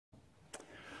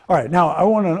All right, now I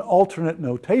want an alternate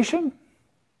notation.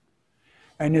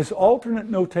 And this alternate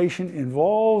notation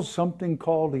involves something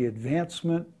called the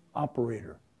advancement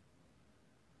operator.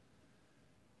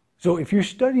 So if you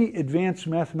study advanced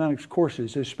mathematics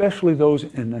courses, especially those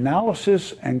in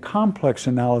analysis and complex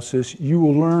analysis, you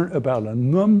will learn about a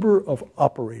number of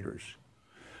operators.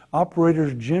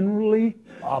 Operators generally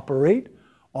operate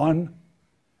on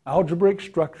algebraic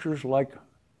structures like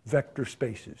vector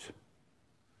spaces.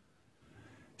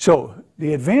 So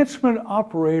the advancement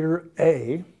operator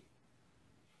A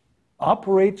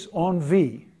operates on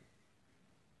V.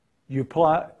 You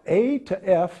apply A to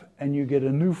F and you get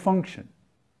a new function.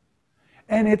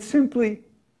 And it simply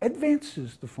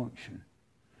advances the function.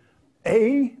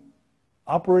 A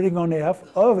operating on F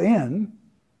of n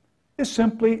is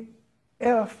simply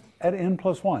F at n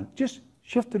plus 1. Just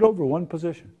shift it over one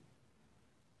position.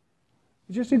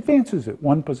 It just advances it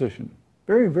one position.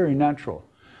 Very, very natural.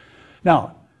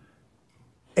 Now,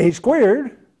 A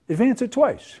squared, advance it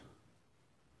twice.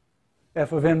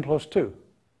 F of n plus 2.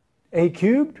 A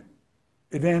cubed,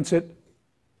 advance it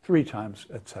 3 times,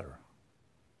 etc.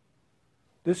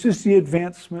 This is the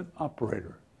advancement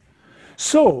operator.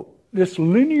 So this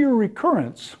linear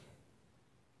recurrence,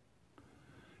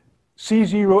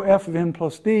 C0 f of n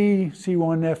plus d,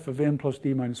 C1 f of n plus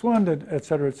d minus 1, et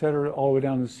cetera, all the way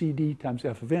down to CD times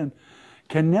f of n,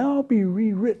 can now be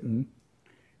rewritten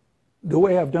the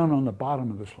way I've done on the bottom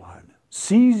of the slide.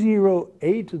 C0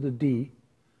 a to the d,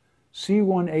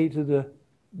 C1 a to the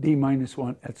d minus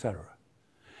 1, etc.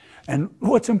 And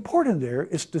what's important there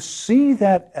is to see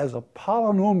that as a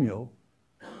polynomial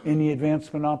in the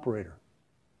advancement operator.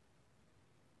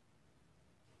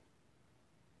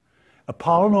 A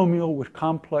polynomial with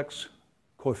complex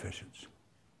coefficients.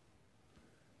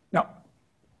 Now,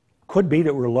 could be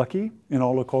that we're lucky and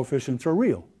all the coefficients are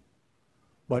real,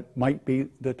 but might be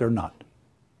that they're not.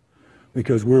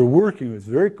 Because we're working, it's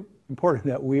very important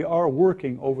that we are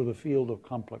working over the field of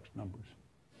complex numbers.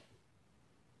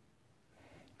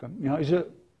 Now, is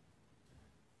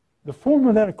the form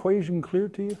of that equation clear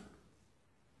to you?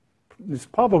 It's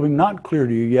probably not clear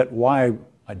to you yet why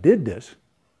I did this.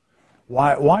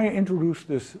 Why introduce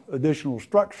this additional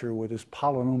structure with this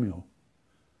polynomial?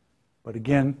 But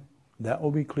again, that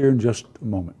will be clear in just a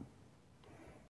moment.